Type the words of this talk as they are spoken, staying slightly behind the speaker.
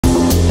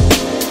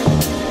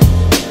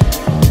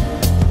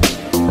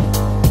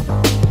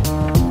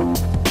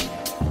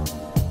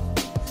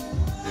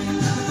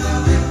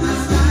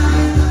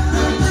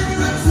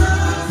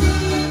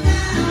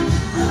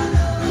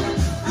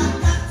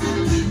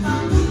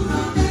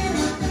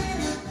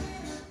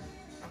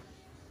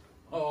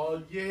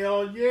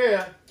Oh,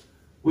 yeah.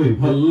 Wait,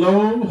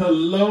 hello. How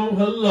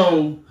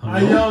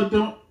y'all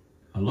doing?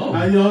 Hello.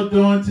 How y'all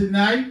doing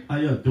tonight? How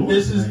y'all doing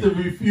This tonight? is the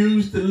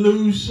Refuse to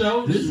Lose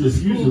show. This is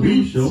Refuse to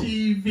Lose show.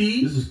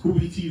 TV. This is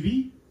Scooby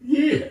TV?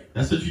 Yeah.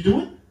 That's what you're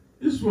doing?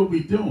 This is what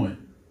we doing.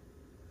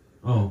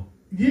 Oh.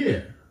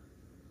 Yeah.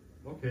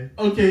 Okay.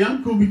 Okay,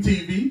 I'm Scooby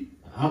TV.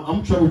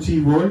 I'm Trouble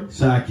T. Roy,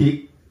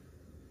 sidekick.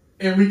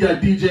 And we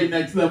got DJ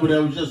Next Level that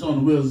was just on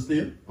the wheels of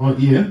steel. Oh,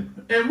 yeah.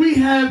 And we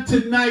have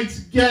tonight's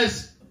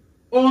guest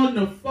on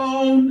the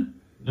phone.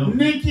 No.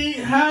 Nikki,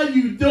 how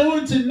you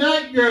doing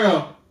tonight,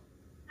 girl?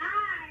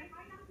 Hi,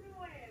 how y'all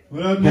doing?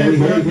 What up, Hey,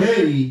 Nikki?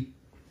 hey.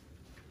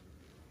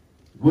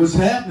 What's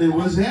happening?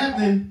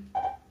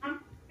 I'm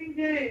feeling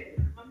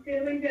good. I'm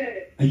feeling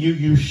good.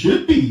 You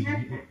should be.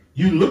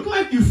 You look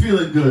like you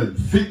feeling good.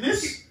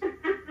 Fitness?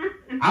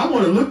 I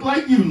want to look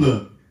like you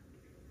look.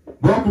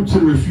 Welcome to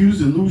the Refuse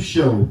to Lose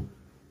show.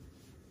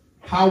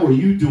 How are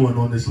you doing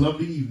on this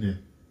lovely evening?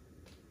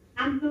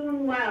 I'm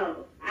doing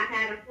well. I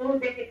had a full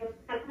day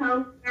of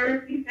health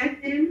therapy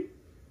session,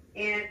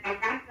 and I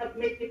wrapped up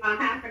maybe about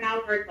half an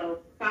hour or so.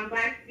 So I'm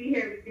glad to be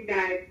here with you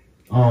guys.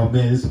 Oh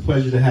man, it's a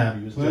pleasure to have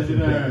you. Pleasure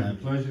to have you.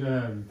 Pleasure to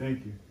have you.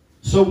 Thank you.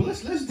 So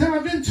let's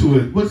dive into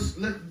it.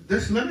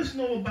 Let us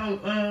know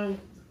about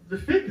the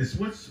fitness.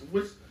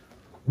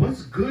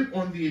 What's good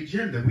on the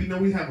agenda? We know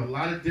we have a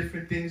lot of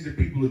different things that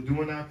people are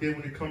doing out there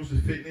when it comes to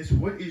fitness.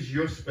 What is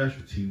your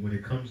specialty when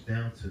it comes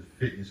down to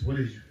fitness? What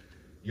is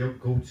your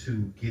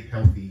go-to get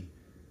healthy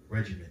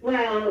regimen?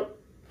 Well,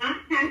 I'm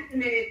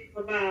passionate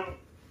about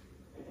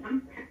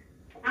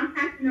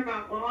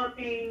all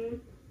things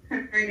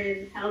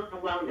concerning health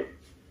and wellness.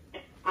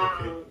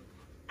 Okay.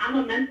 I'm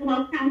a mental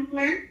health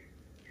counselor,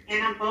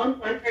 and I'm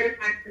also a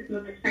certified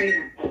personal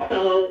trainer.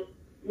 So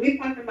we're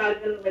talking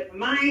about dealing with the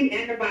mind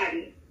and the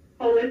body,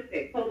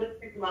 holistic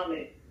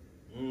wellness.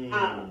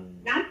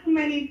 Not too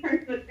many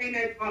personal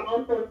trainers are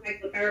also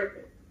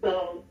psychotherapists.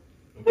 So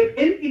with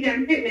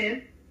VincyGem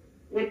Fitness,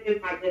 which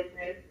is my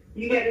business,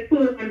 you get a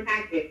 2-in-1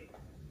 package.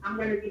 I'm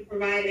going to be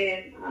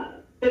providing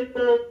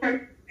physical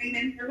personal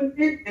training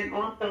services and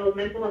also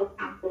mental health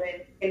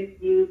counseling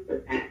infused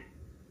with that.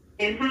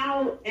 And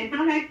how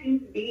that came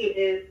to be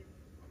is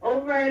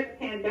over the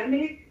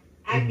pandemic,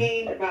 I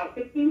gained about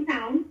 15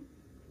 pounds.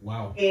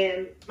 Wow.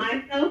 And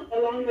myself,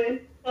 along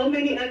with so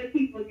many other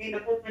people, gained a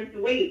whole bunch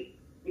of weight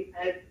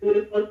because due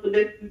to social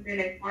distancing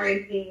and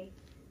quarantine,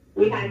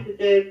 we had to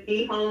just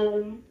be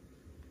home,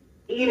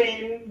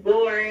 eating,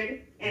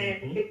 bored,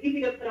 and it's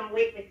easy to put on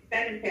weight when it's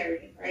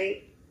sedentary,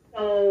 right?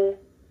 So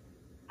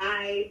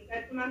I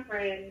said to my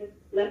friend,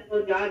 let's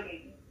go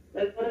jogging.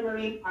 Let's go to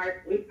Marine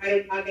Park. We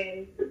started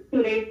jogging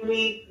 2 days a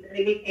week, and then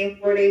it became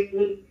 4 days a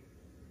week.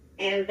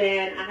 And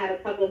then I had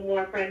a couple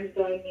more friends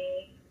join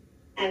me.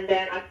 And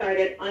then I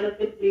started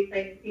unofficially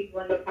training people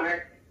in the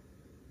park.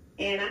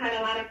 And I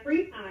had a lot of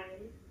free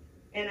time.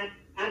 And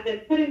I've been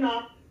putting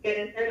off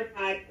getting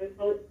certified for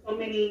so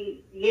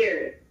many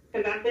years.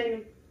 Because I've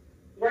been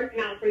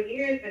working out for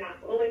years, and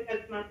I've always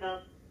said to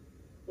myself,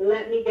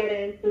 let me get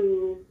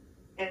into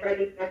and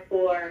register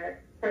for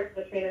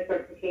personal trainer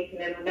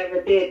certification, and I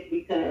never did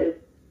because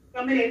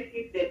so many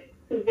excuses,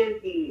 too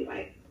busy,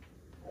 like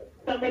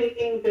so many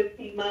things just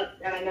came up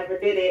that I never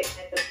did it,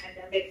 and the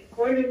pandemic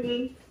afforded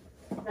me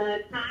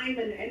the time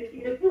and the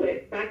energy to do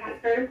it. So I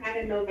got certified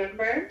in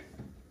November,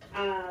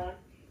 and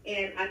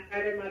I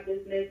started my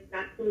business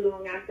not too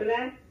long after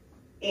that.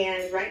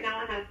 And right now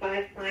I have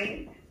 5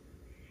 clients,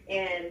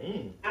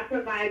 and I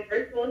provide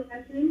virtual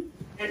sessions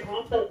and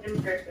also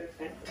in-person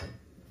sessions.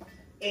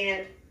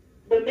 And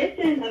the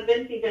mission of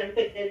VincyGem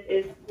Fitness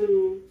is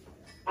to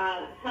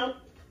help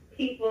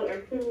people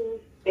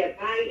improve their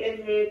body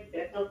image,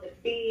 their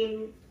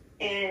self-esteem,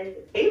 and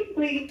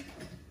basically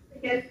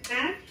get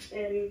snatched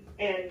and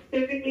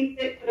physically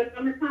fit for the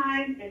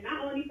summertime. And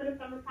not only for the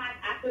summertime,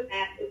 after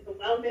that, it's a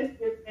wellness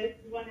business.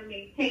 We want to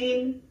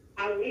maintain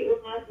our weight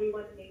loss. We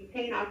want to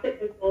maintain our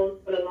fitness goals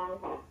for the long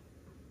haul.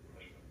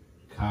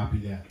 Copy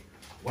that.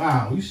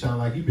 Wow, you sound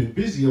like you've been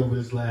busy over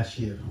this last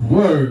year.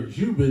 Words,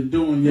 you've been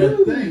doing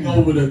your thing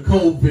over the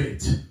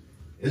COVID.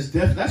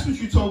 That's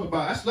what you talk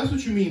about. That's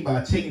what you mean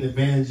by taking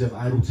advantage of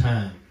idle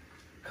time,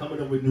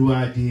 coming up with new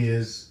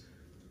ideas.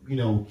 You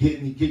know,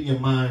 getting your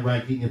mind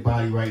right, getting your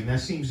body right, and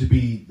that seems to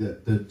be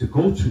the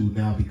go-to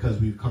now because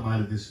we've come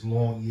out of this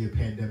long year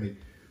pandemic.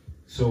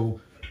 So,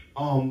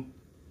 tell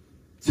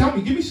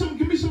me, give me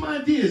some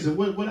ideas of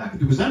what I can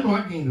do because I know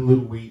I gained a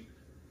little weight.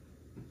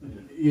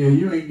 Yeah,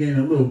 you ain't gained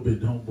a little bit,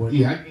 homeboy.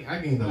 Yeah, I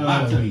gained a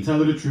lot of weight. Tell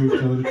her the truth.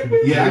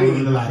 Yeah, I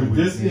gained a lot of weight.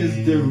 This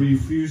is the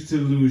Refuse to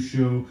Lose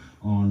show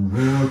on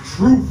Raw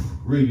Truth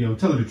Radio.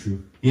 Tell her the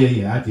truth.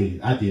 Yeah,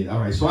 I did. All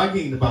right, so I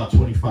gained about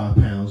 25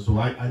 pounds, so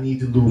I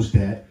need to lose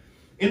that.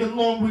 And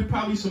along with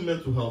probably some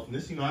mental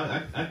healthness. You know,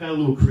 I got a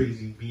little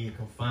crazy being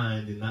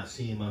confined and not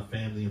seeing my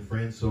family and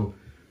friends. So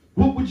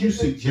what would you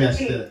suggest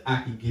that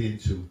I can get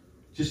into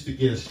just to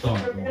get a start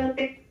on?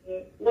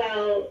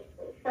 Well,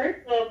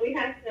 first of all, we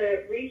have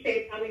to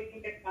reshape how we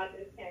think about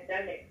this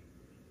pandemic.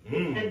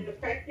 And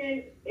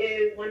depression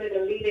is one of the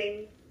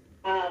leading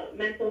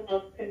mental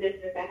health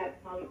conditions that have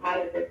come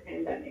out of this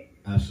pandemic.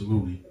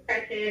 Absolutely.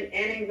 Depression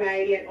and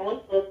anxiety, and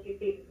also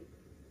PTSD.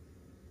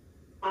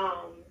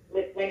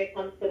 When it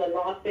comes to the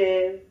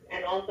losses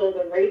and also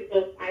the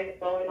racial climate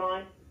going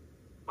on.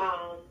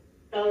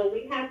 So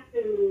we have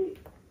to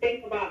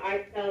think about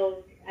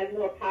ourselves as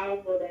more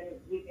powerful than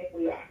we think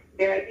we are.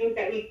 There are things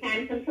that we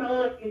can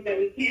control and things that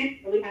we can't,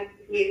 so we have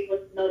to be able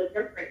to know the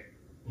difference.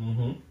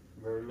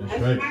 Mm-hmm.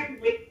 As far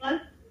as weight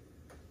loss,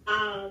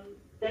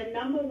 the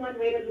number one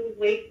way to lose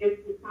weight is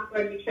through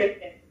proper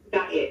nutrition,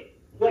 diet.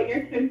 What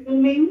you're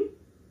consuming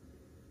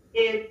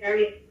is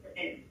very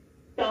important.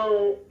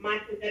 So my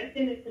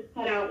suggestion is to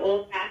cut out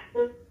all fast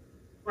food,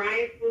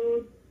 fried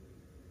foods,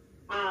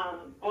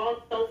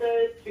 all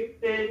sodas,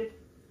 juices,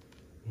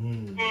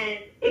 and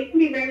it can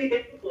be very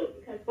difficult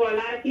because for a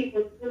lot of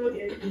people, food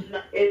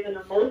is an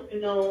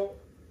emotional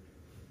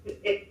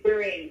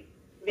experience.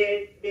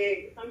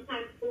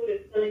 Sometimes food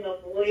is filling a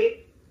void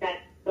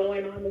that's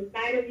going on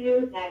inside of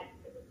you that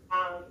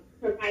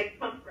provides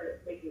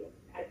comfort for you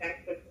at that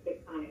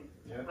specific time.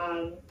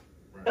 Yeah.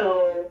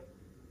 So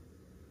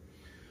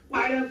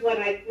part of what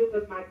I do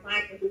with my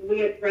clients is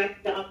we address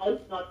the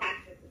emotional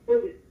attachment to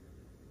food.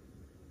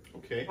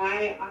 Okay.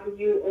 Why are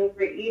you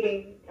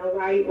overeating, and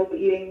why are you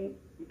overeating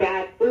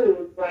bad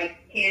foods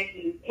like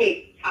candy,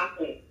 cake,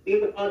 chocolate?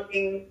 These are all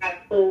things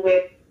that full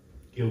with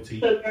guilty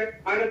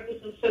sugar,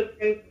 artificial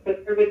sugars,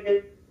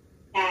 preservatives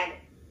that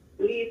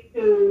leads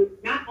to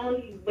not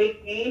only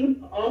weight gain,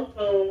 but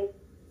also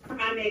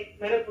chronic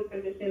medical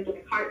conditions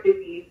like heart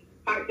disease.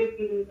 Heart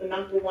disease is the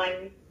number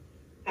one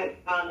type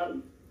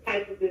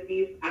of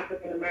disease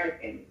African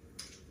American,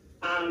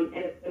 and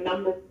it's the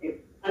number,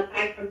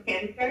 aside from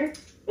cancer,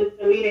 it's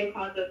the leading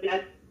cause of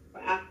death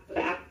for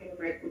the African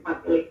American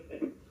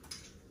population.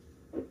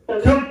 So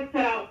we want to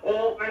cut out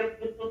all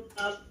artificial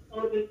stuff,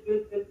 sodas,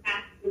 juices,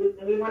 fast foods,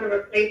 and we want to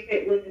replace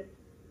it with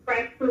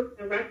fresh fruits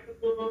and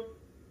vegetables.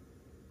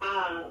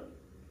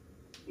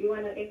 You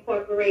want to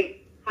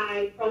incorporate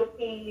high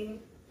protein,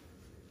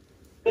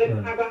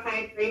 good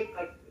carbohydrates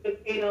like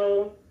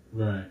potatoes.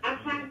 Right. I've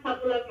had a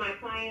couple of my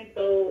clients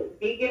go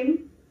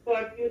vegan for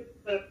a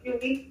few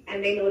weeks,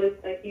 and they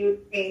noticed a huge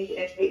change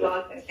in weight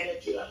loss and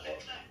energy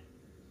levels.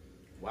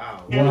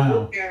 Wow. And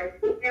Wow. water.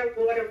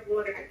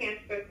 I can't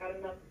stress that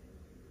enough.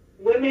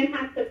 Women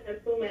have to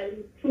consume at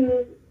least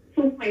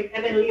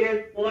 2.7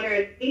 liters water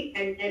a week,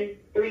 and then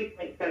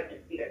 3.7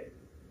 liters.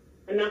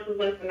 Enough of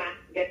us not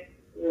to get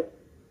water.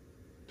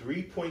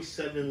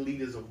 3.7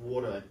 liters of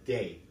water a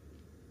day.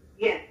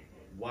 Yes.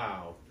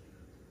 Wow.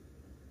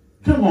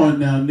 Come on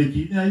now,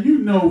 Nikki. Now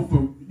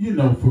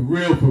for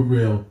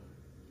real,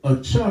 a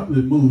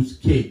chocolate mousse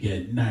cake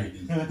at night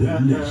is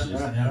delicious.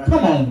 Now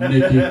come on,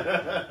 Nikki.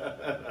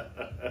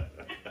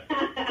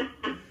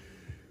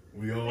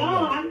 We all No,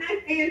 know. I'm not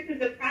saying to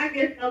deprive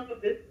yourself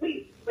of the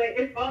sweets, but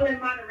it's all in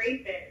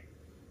moderation.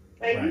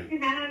 Like, Right. you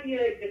can have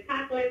your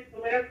chocolates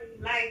or whatever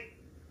you like.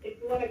 If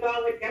you want to go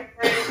out with your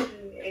friends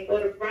and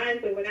go to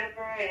brunch or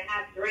whatever and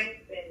have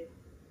drinks and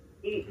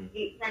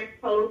eat French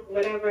toast or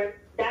whatever,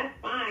 that's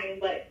fine.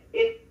 But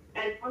it's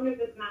as long as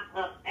it's not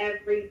a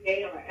every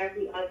day or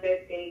every other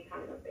day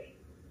kind of thing,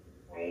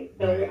 right?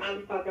 So Right.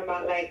 I'm talking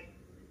about, like,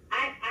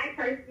 I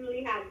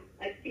personally have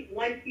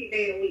one cheat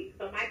day a week.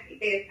 So my cheat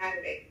day is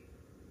Saturday.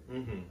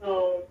 Mm-hmm.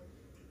 So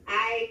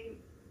I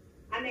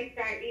make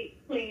sure I eat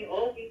clean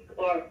all week,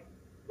 or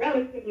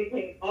relatively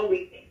clean all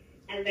week,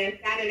 and then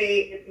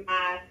Saturday is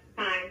my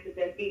time to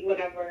just eat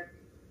whatever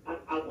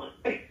I want.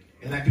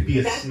 And that could be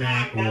a That's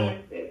snack, how I or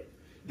balance it.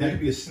 that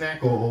could be a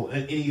snack, or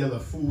any other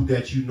food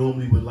that you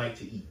normally would like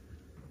to eat.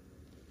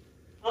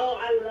 Oh,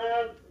 I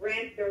love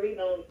ranch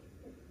Doritos.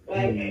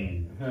 Like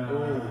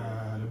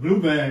The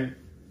blue bag.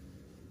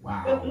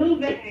 Wow. the blue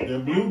bag. The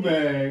blue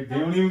bag. They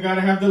don't even got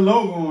to have the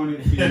logo on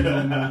it.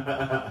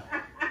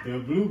 The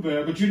blue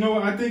bag. But you know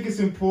what? I think it's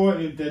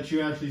important that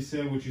you actually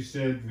said what you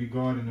said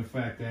regarding the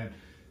fact that,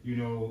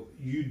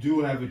 you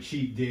do have a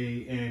cheat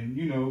day, and,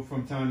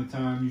 from time to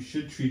time, you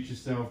should treat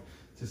yourself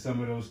to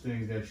some of those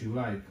things that you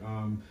like.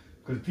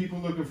 Because people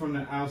looking from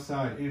the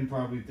outside in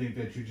probably think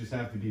that you just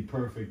have to be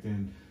perfect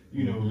and,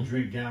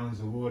 drink gallons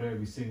of water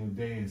every single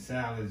day and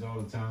salads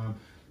all the time.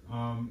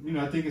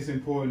 I think it's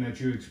important that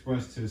you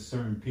express to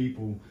certain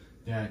people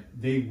that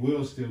they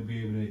will still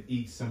be able to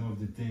eat some of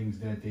the things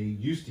that they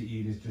used to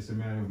eat. It's just a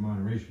matter of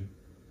moderation.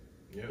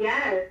 Yep.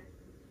 Yes,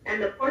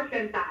 and the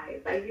portion size.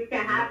 Like, you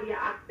can have your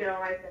oxtail,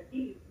 rice, and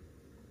peas.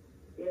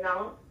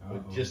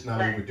 But just not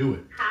But overdo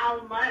it.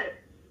 how much?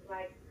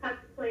 Like, cut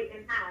the plate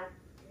in half.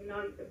 You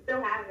can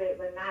still have it,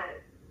 but not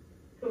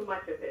too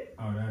much of it.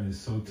 Oh, that is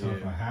so tough.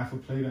 Yeah. A half a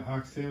plate of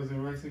oxtails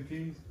and rice and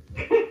peas?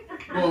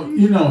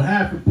 Well,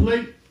 half a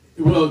plate.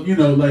 Well,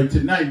 like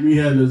tonight we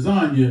had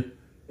lasagna,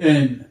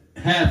 and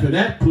half of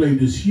that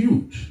plate is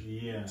huge.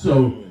 Yeah.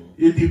 So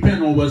it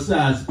depends on what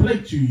size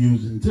plate you're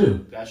using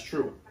too. That's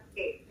true.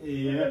 Okay.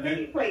 Yeah.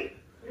 Mini plate.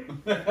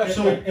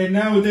 And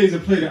nowadays a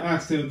plate of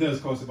oxtail does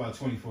cost about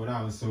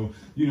 $24. So,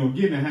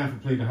 getting a half a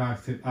plate of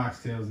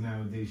oxtails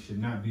nowadays should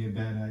not be a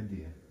bad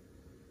idea.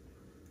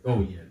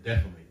 Oh yeah,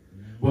 definitely.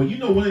 Well,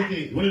 one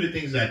of the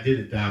things I did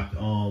adopt,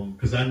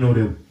 because I know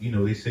that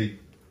they say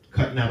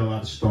cutting out a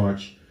lot of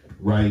starch,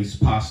 rice,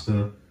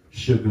 pasta,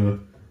 sugar.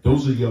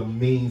 Those are your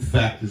main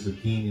factors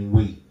of gaining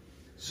weight.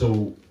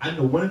 So I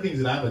know one of the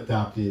things that I've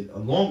adopted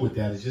along with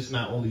that is just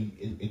not only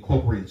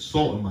incorporating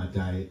salt in my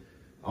diet,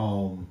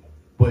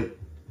 but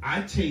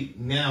I take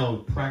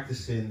now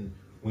practicing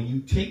when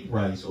you take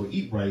rice or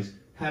eat rice,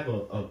 have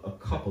a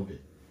cup of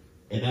it,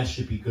 and that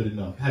should be good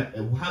enough.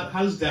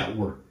 How does that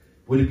work?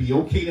 Would it be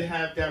okay to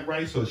have that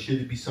rice, or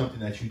should it be something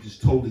that you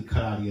just totally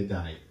cut out of your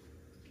diet?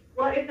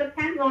 Well, it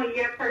depends on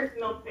your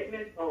personal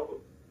fitness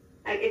goals.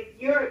 Like if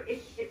you're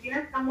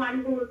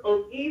someone who is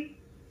obese,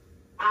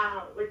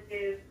 which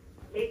is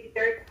maybe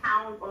 30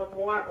 pounds or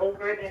more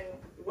over than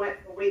what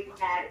the weight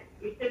that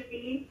you should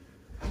be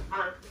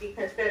to be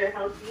considered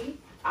healthy,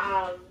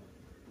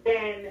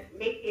 then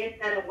maybe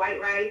instead of white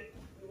rice,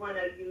 you want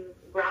to use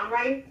brown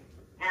rice.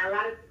 And a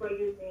lot of people are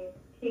using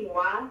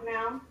quinoa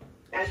now.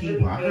 That's Quinoa,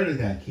 really I heard of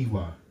that,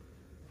 quinoa.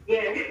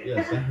 Yeah.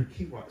 Yes, I heard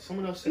quinoa.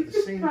 Someone else said the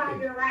same try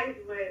thing. your rice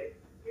with,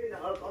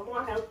 a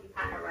more healthy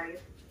kind of rice.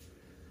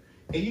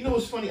 And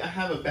what's funny? I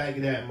have a bag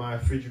of that in my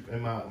fridge,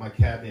 in my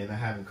cabinet, and I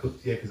haven't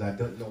cooked yet because I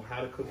don't know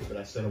how to cook it. But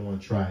I said I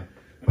want to try it.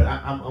 But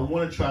I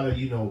want to try to,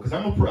 because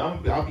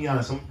I'll be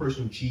honest, I'm a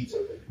person who cheats.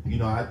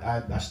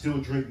 I still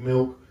drink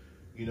milk.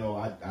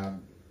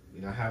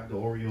 I have the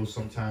Oreos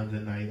sometimes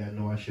at night. I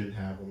know I shouldn't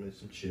have them and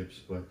some chips,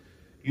 but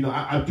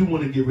I do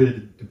want to get rid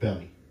of the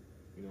belly.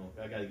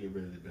 I got to get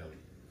rid of the belly.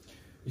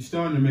 You're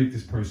starting to make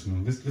this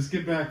personal. Let's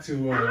get back to.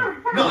 No,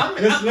 I'm not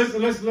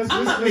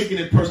making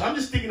it personal. I'm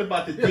just thinking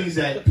about the things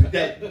that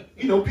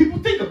people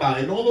think about,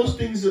 and all those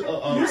things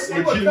are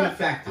legitimate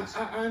factors.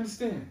 I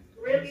understand.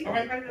 Really, all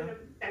right. the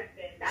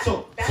midsection. That's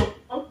So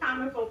most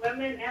common for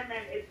women and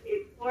men.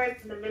 It's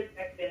towards the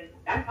midsection.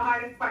 That's the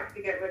hardest part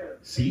to get rid of.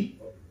 See.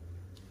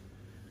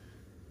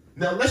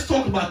 Now let's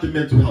talk about the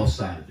mental health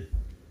side of it.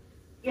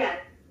 Yes.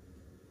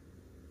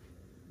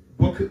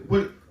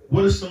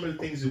 What are some of the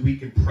things that we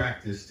can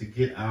practice to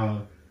get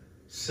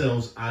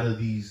ourselves out of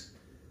these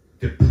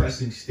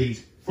depressing states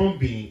from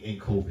being in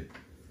COVID?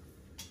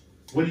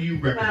 What do you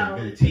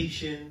recommend?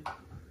 Meditation?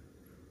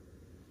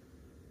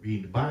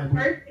 Reading the Bible?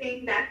 First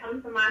thing that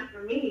comes to mind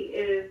for me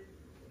is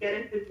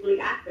getting physically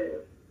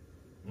active.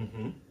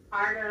 Mm-hmm.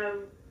 Part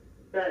of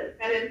the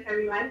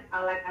sedentary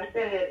lifestyle, like I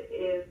said,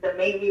 is the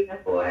main reason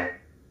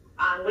for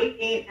weight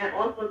gain and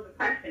also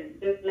depression.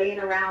 Just laying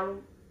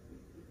around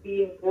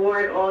being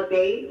bored all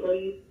day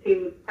leads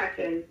to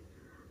depression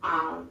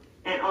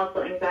and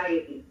also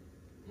anxiety.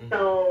 Mm-hmm.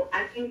 So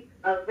I think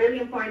a really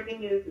important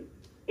thing is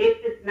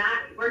if it's not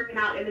working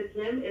out in the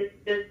gym, it's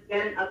just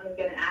getting up and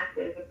getting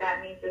active. If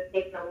that means just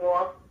taking a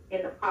walk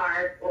in the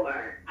park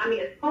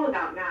it's cold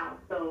out now,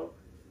 so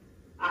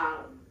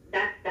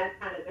that's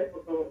kind of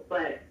difficult.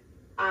 But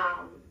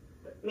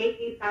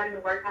maybe starting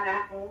to work out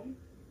at home.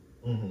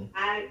 Mm-hmm.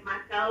 I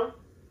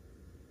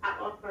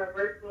offer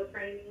virtual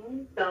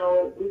training,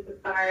 so we could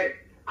start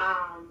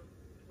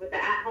with the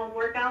at-home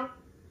workouts,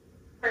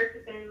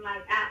 purchasing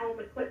like at-home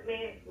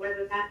equipment,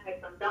 whether that's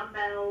like some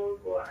dumbbells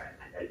or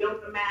like a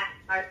yoga mat,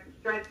 start some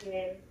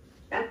stretching.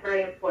 That's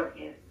very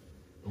important.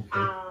 Okay.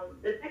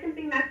 The second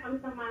thing that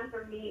comes to mind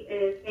for me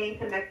is staying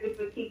connected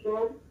with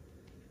people.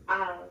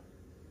 I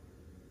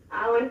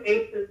always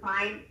say to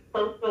clients,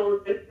 social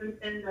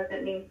distancing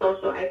doesn't mean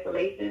social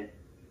isolation.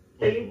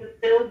 So you can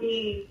still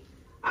be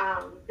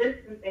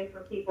distancing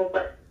from people,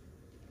 but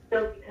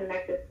still be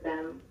connected to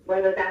them,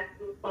 whether that's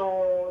through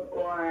phone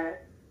or,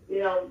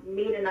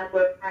 meeting up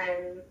with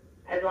friends,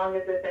 as long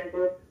as it's in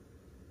groups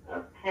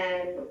of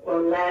 10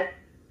 or less.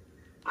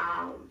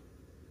 I'll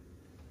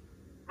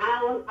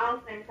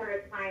also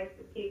encourage clients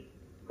to keep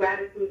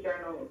gratitude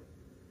journals.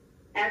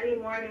 Every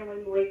morning when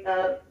you wake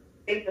up,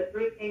 think of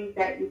 3 things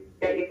that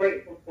you're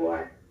grateful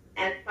for,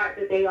 and start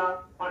the day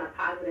off on a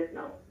positive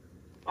note.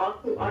 All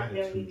too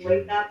often we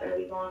wake up and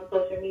we go on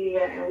social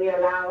media and we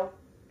allow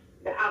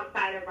the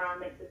outside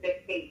environment to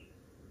dictate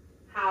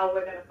how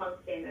we're going to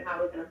function and how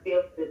we're going to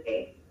feel for the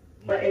day.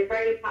 But it's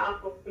very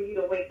powerful for you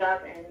to wake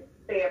up and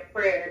say a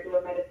prayer, do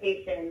a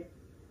meditation,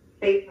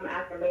 say some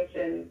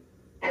affirmations,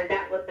 and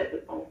that will set the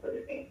tone for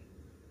the day.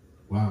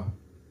 Wow.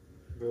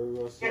 Very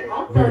well said. And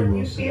also, if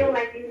you feel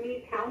like you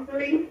need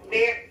counseling,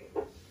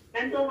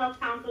 mental health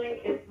counseling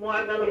is more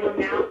available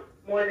now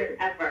more than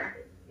ever.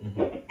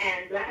 Mm-hmm.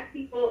 And Black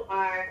people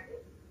are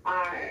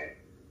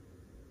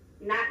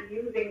not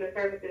using the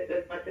services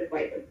as much as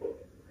white people.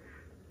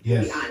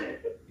 Yes. To be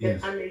honest,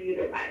 it's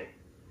underutilized.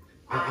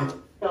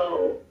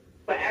 So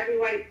for every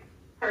white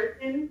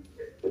person,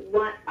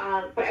 for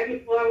every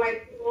 4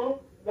 white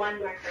people, 1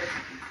 Black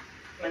person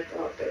mental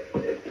health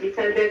services,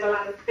 because there's a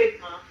lot of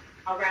stigma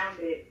around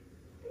it.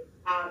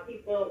 Black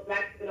people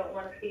don't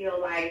want to feel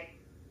like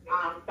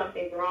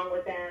something's wrong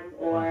with them,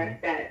 or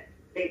that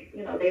they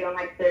don't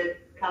like to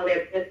tell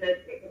their business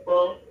to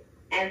people.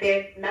 And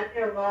there's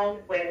nothing wrong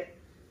with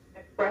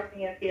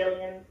expressing your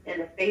feelings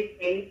in a safe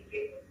space.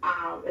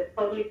 It's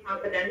totally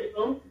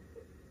confidential.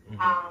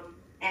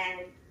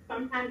 And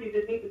sometimes you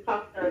just need to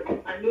talk to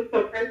a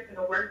neutral person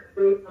to work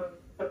through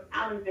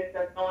challenges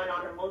that's going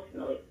on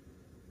emotionally.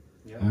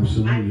 Yeah. I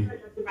Absolutely.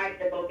 encourage everybody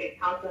to go get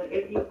counseling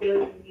if you feel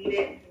you need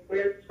it and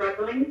we're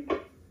struggling.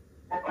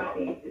 That's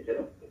something you should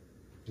do.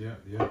 Yeah.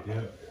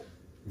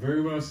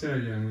 Very well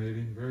said, young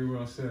lady. Very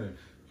well said.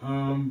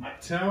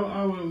 Tell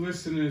our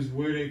listeners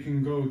where they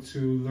can go to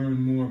learn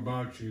more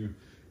about you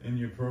and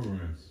your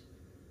programs.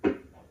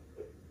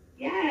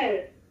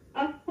 Yes,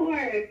 of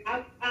course.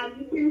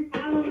 You can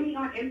follow me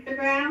on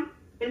Instagram,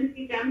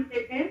 VincyGem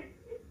Fitness.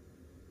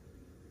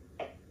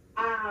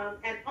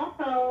 And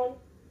also,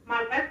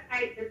 my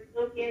website is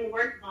still being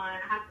worked on. I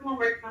have someone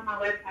working on my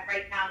website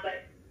right now,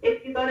 but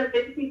if you go to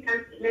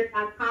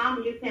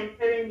VincyGemFitness.com, you can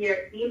put in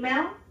your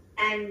email,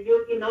 and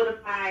you'll be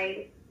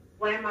notified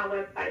when my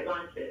website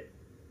launches,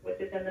 which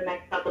is in the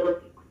next couple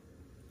of weeks.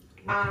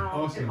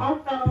 Awesome. And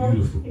also,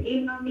 Beautiful. you can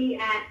email me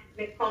at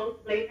Nicole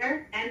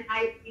Slater,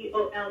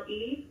 Nicole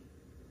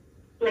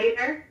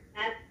Slater,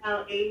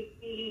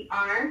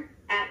 Slater,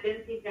 at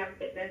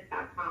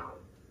VincyGemFitness.com.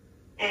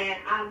 And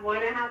I'm more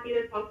than happy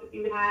to talk with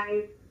you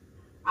guys.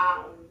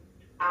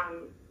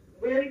 I'm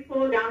really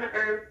cool, down to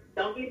earth.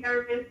 Don't be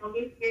nervous. Don't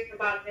be scared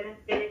about getting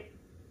fit.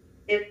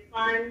 It's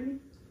fun,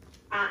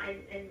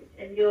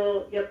 and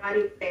your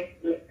body will thank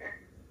you later.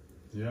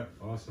 Yeah,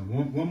 awesome.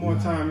 One more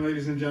time,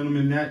 ladies and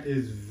gentlemen. That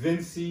is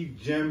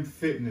VincyGem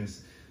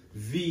Fitness.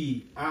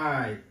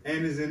 V-I,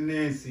 N as in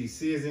Nancy,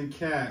 C as in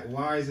cat,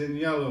 Y as in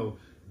yellow,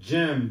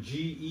 Gem,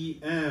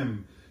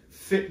 G-E-M,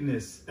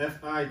 Fitness,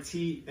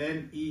 F-I-T-N-E-S-S.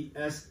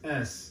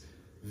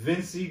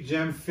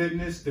 VincyGem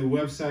Fitness. The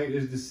website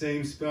is the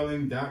same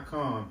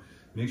spelling.com.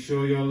 Make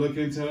sure y'all look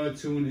into her,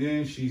 tune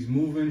in. She's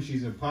moving.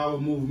 She's a power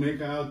move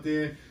maker out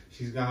there.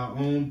 She's got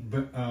her own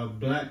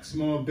black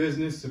small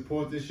business.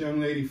 Support this young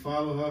lady.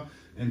 Follow her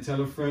and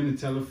tell a friend and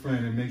tell a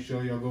friend, and make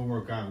sure y'all go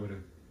work out with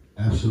her.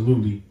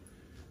 Absolutely.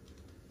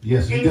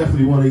 Yes, we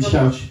definitely want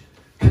to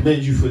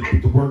commend you for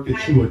the work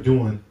that you are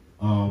doing.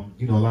 A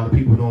lot of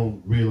people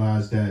don't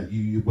realize that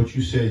what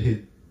you said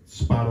hit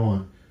spot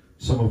on.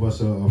 Some of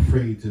us are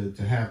afraid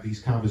to have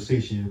these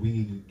conversations. We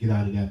need to get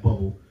out of that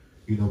bubble,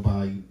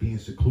 by being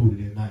secluded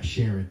and not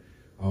sharing.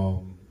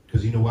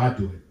 Because I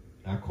do it.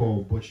 I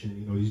call Butch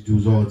and these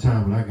dudes all the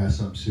time when I got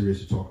something serious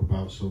to talk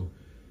about. So,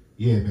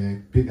 yeah,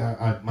 man,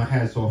 my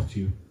hat's off to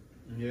you.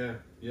 Yeah.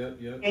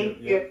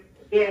 Thank you.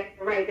 Yeah,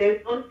 right.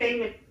 There's no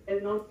shame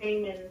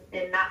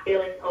in not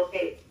feeling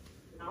okay.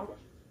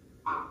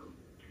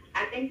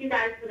 I thank you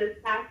guys for this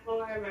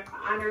platform and for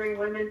honoring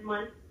Women's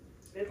Month.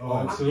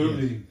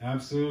 Absolutely.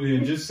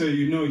 And just so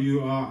you know,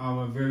 you are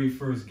our very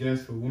first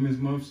guest for Women's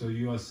Month, so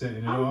you are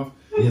setting it off.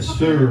 Yes,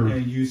 sir.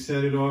 And you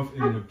set it off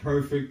in the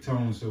perfect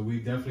tone, so we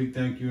definitely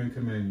thank you and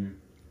commend you.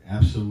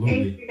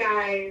 Absolutely. Thank you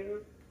guys.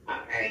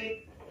 All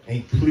right.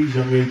 And please,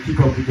 young lady, keep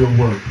up the good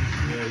work.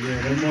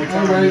 Yeah. One more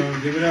time, All right. y'all.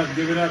 Give it up.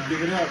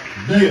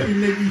 Thank you,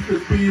 Nikki, for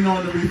being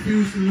on the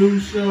Refuse to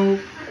Lose show.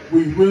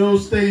 We will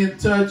stay in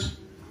touch.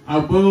 I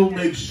will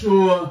make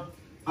sure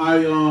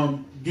I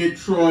get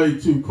Troy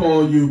to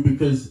call you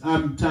because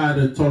I'm tired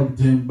of talking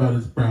to him about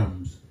his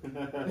problems.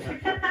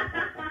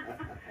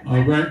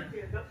 All right?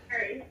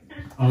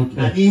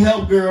 Okay. I need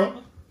help,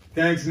 girl.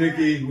 Thanks,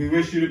 Nikki. We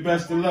wish you the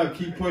best of luck.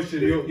 Keep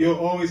pushing. You'll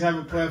always have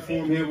a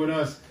platform here with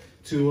us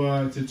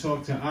to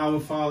talk to our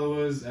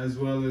followers as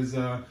well as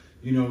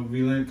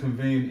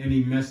conveying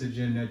any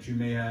messaging that you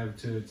may have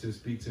to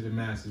speak to the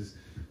masses.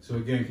 So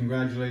again,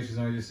 congratulations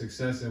on your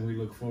success, and we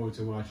look forward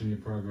to watching your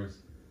progress.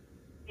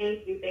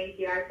 Thank you.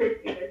 I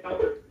appreciate it so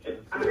much.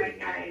 All right,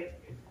 guys.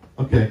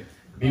 Okay.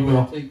 Be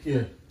well. Take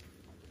care.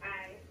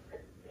 Bye.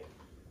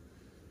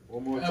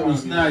 One more That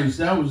was nice.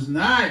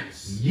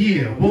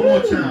 Yeah. One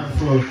more time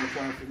for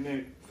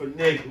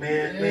Nick.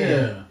 man.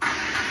 Yeah.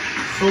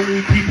 So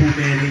many people,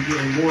 man, they're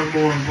getting more and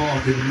more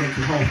involved in the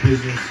mental health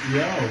business.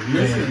 Yo,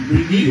 listen,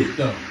 we need it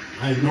though.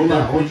 I know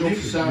that. All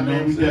jokes aside,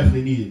 man, we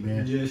definitely need it,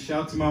 man. Yeah,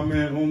 shout to my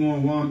man Omar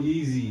Wam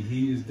Easy.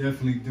 He is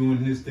definitely doing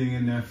his thing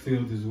in that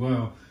field as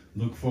well.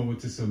 Look forward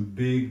to some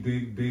big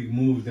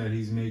moves that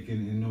he's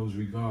making in those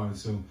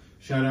regards. So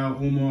shout out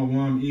Omar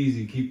Wam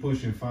Easy. Keep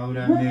pushing. Follow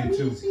that man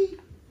too.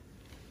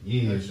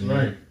 Yeah, That's man.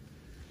 right.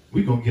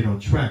 We gonna get on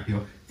track,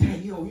 yo.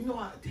 Dang, yo,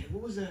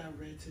 what was that I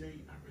read today?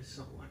 I read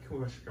something. I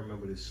can't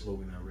remember this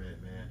slogan I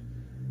read, man.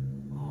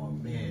 Oh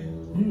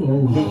man.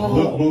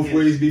 Look both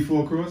ways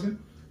before crossing.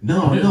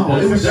 No, it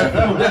was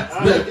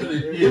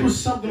definitely. it was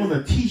something on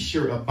a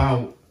T-shirt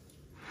about.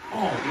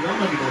 Oh, I'm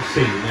not even gonna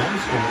say it, man. I'm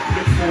just gonna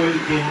look for it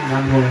again. And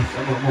I'm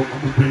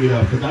gonna bring it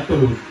up because I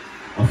thought it was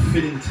a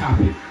fitting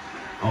topic.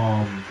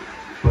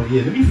 But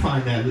yeah, let me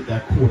find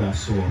that quote I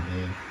saw,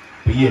 man.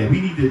 But yeah, we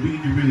need to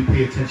really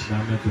pay attention to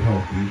our mental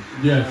health,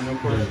 dude. Yes. No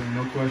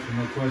question.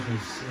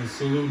 And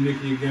salute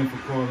Nikki again for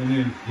calling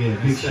in. Yeah,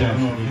 big shout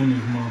out to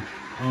Nikki.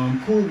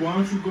 Cool. Why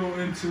don't you go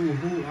into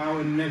who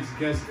our next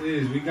guest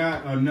is? We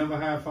got another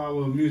half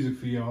hour of music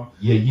for y'all.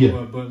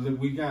 Yeah. But look,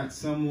 we got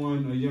a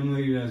young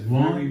lady that's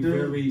Wanda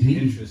very D.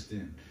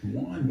 interesting.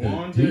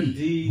 Wanda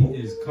D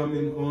is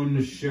coming on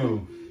the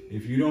show.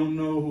 If you don't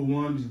know who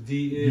Wanda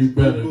D is,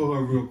 Google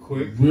her real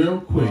quick.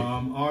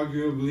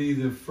 Arguably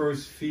the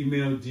first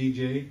female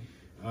DJ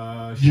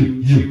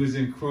She was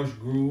in Crush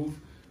Groove.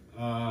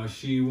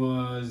 She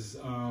was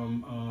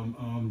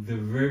the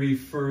very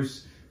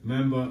first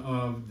member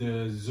of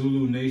the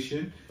Zulu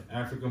Nation.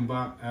 African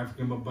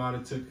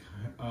Bambaataa took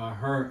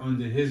her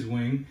under his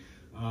wing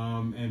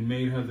and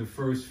made her the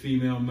first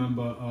female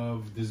member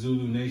of the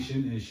Zulu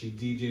Nation, and she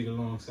DJ'd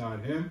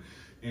alongside him.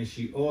 And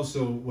she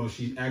also,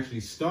 she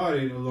actually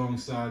started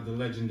alongside the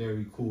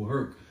legendary Kool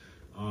Herc.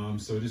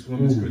 So this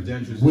woman's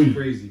credentials is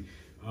crazy.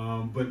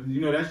 But,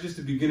 that's just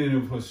the beginning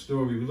of her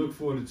story. We look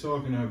forward to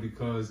talking to her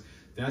because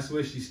that's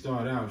where she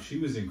started out. She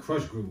was in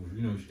Crush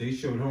Groove. They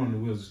showed her on the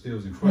Wheels of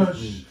Steels in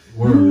Crush Groove.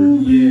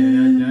 Word.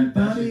 Yeah,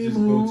 that should just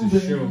go to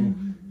show,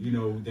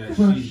 that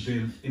she's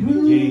been in the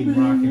game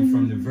rocking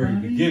from the very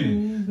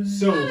beginning.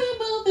 So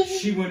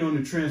she went on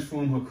to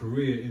transform her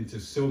career into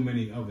so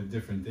many other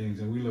different things,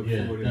 and we look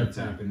forward to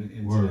tapping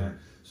into that.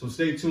 So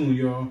stay tuned,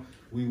 y'all.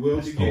 We will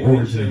be getting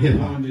into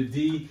Wanda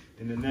D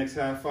in the next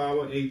half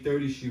hour,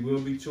 8:30. She will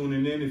be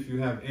tuning in. If you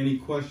have any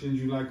questions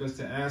you'd like us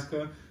to ask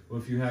her, or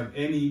if you have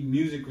any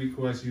music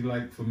requests you'd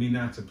like for me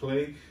not to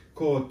play,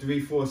 call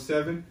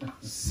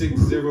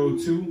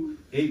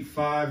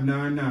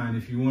 347-602-8599.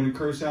 If you want to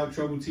curse out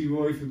Trouble T.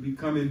 Roy for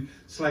becoming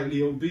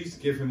slightly obese,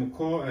 give him a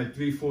call at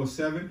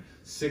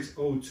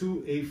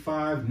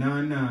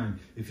 347-602-8599.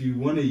 If you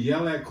want to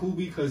yell at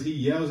Kubi because he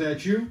yells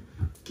at you,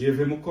 give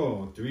him a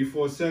call,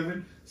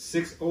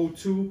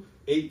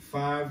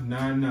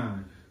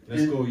 347-602-8599.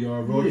 Let's go,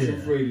 y'all. Road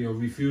Trip Radio,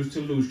 Refuse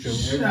to Lose Show.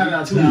 Shout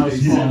out to our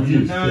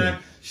sponsors.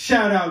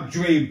 Shout out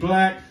Dre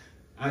Black.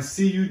 I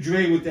see you,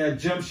 Dre, with that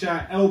jump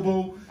shot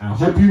elbow. I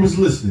hope he was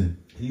listening.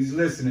 He's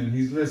listening.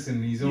 He's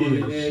on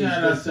the edge.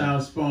 Shout out to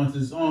our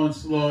sponsors,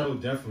 Onslaught. Oh,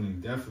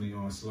 definitely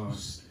Onslaught.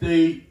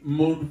 Stay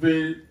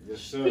motivated.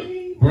 Yes,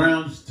 sir.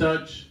 Brown's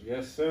Touch.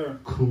 Yes, sir.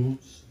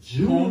 Kuntz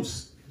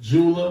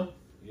Jeweler.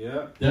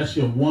 Yeah. That's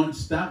your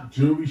one-stop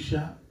jewelry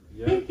shop.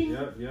 Yep.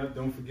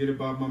 Don't forget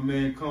about my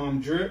man Calm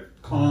Drip.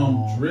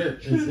 Calm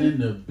Drip is in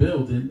the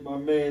building. My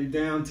man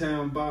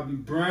Downtown Bobby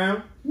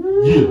Brown.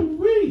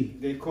 Woo-wee.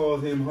 They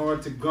called him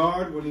hard to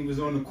guard when he was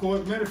on the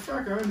court. Matter of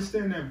fact, I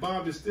understand that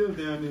Bob is still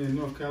down there in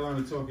North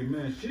Carolina talking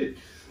mad shit.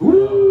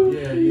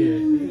 Yeah.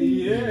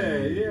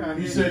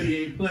 He said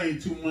he ain't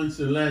played 2 months.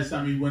 The last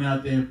time he went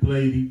out there and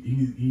played,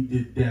 he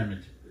did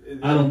damage.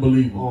 I don't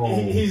believe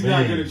him. He's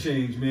not going to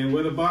change, man.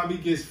 Whether Bobby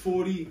gets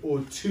 40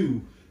 or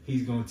 2,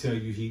 he's going to tell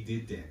you he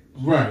did that.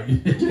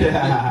 Right.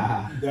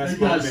 That's you got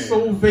man.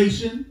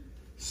 Soulvation.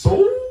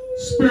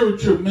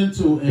 Spiritual,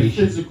 mental, and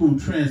physical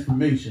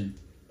transformation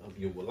of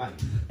your life.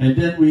 And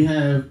then we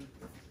have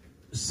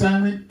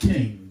Silent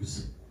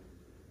Kings.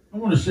 I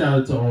want to shout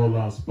out to all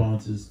our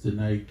sponsors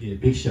tonight. Yeah,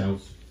 big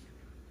shouts.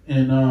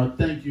 And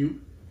thank you.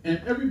 And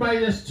everybody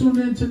that's tuned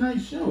in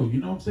tonight's show, you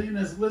know what I'm saying,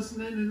 that's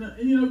listening.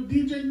 And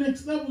DJ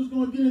Next Level is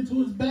going to get into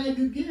his bag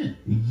again.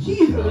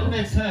 Yeah. For the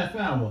next half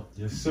hour.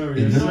 Yes, sir.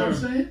 You know what I'm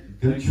saying?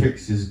 Good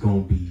tricks is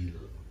going to be...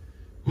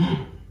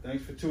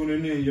 Thanks for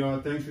tuning in, y'all.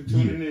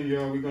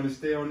 We're going to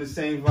stay on the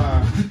same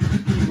vibe.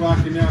 Keep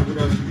rocking out with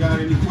us. You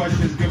got any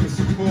questions, give us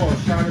a call.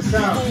 Shout us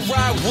out. You gon'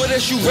 ride with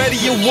us, you ready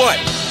and what?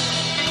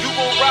 You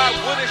gon' ride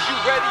with us, you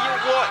ready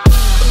and what?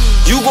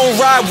 You gon'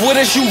 ride with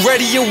us, you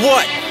ready and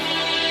what?